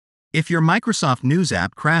If your Microsoft News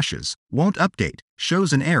app crashes, won't update,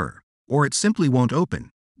 shows an error, or it simply won't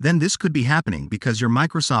open, then this could be happening because your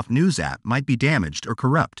Microsoft News app might be damaged or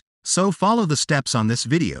corrupt. So follow the steps on this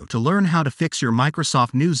video to learn how to fix your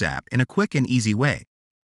Microsoft News app in a quick and easy way.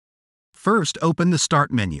 First, open the Start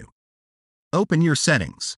menu. Open your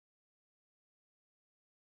settings.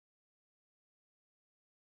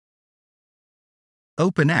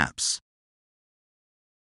 Open Apps.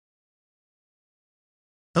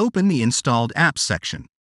 Open the Installed Apps section.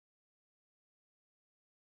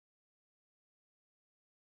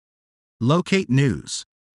 Locate News.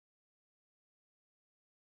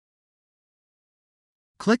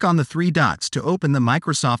 Click on the three dots to open the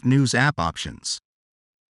Microsoft News app options.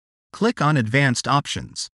 Click on Advanced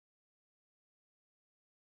Options.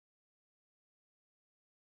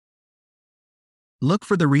 Look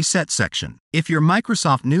for the Reset section. If your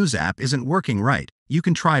Microsoft News app isn't working right, you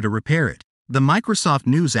can try to repair it. The Microsoft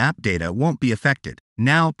News app data won't be affected.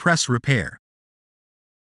 Now press Repair.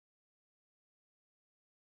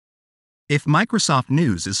 If Microsoft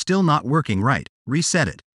News is still not working right, reset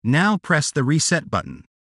it. Now press the Reset button.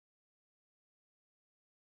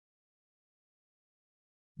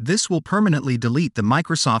 This will permanently delete the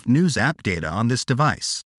Microsoft News app data on this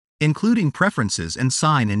device, including preferences and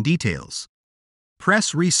sign-in details.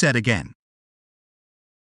 Press Reset again.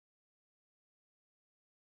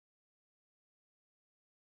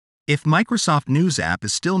 If Microsoft News app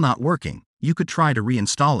is still not working, you could try to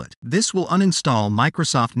reinstall it. This will uninstall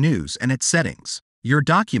Microsoft News and its settings. Your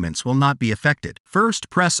documents will not be affected. First,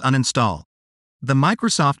 press Uninstall. The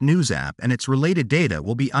Microsoft News app and its related data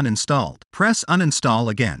will be uninstalled. Press Uninstall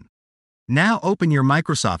again. Now open your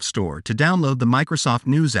Microsoft Store to download the Microsoft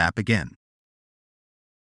News app again.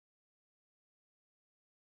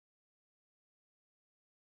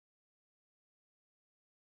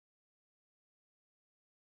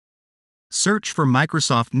 Search for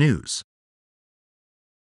Microsoft News.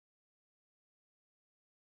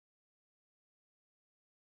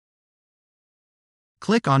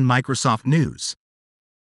 Click on Microsoft News.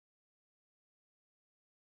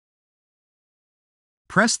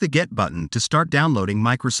 Press the Get button to start downloading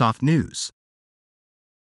Microsoft News.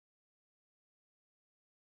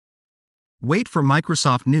 Wait for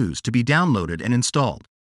Microsoft News to be downloaded and installed.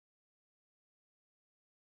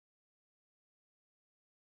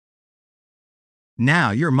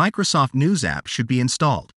 Now your Microsoft News app should be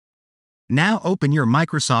installed. Now open your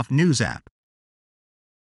Microsoft News app.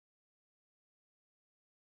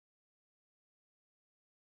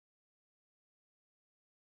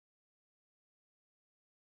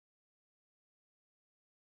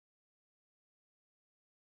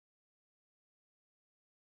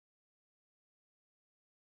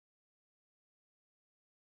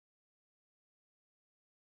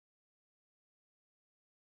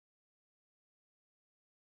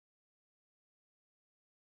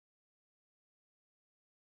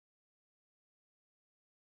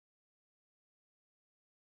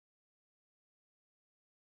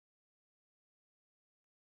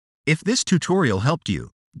 If this tutorial helped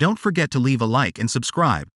you, don't forget to leave a like and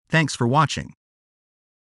subscribe. Thanks for watching.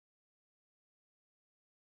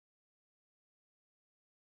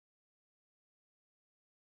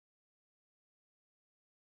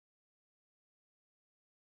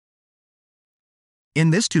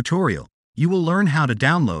 In this tutorial, you will learn how to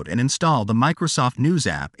download and install the Microsoft News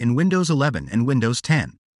app in Windows 11 and Windows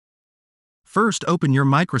 10. First, open your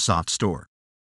Microsoft Store.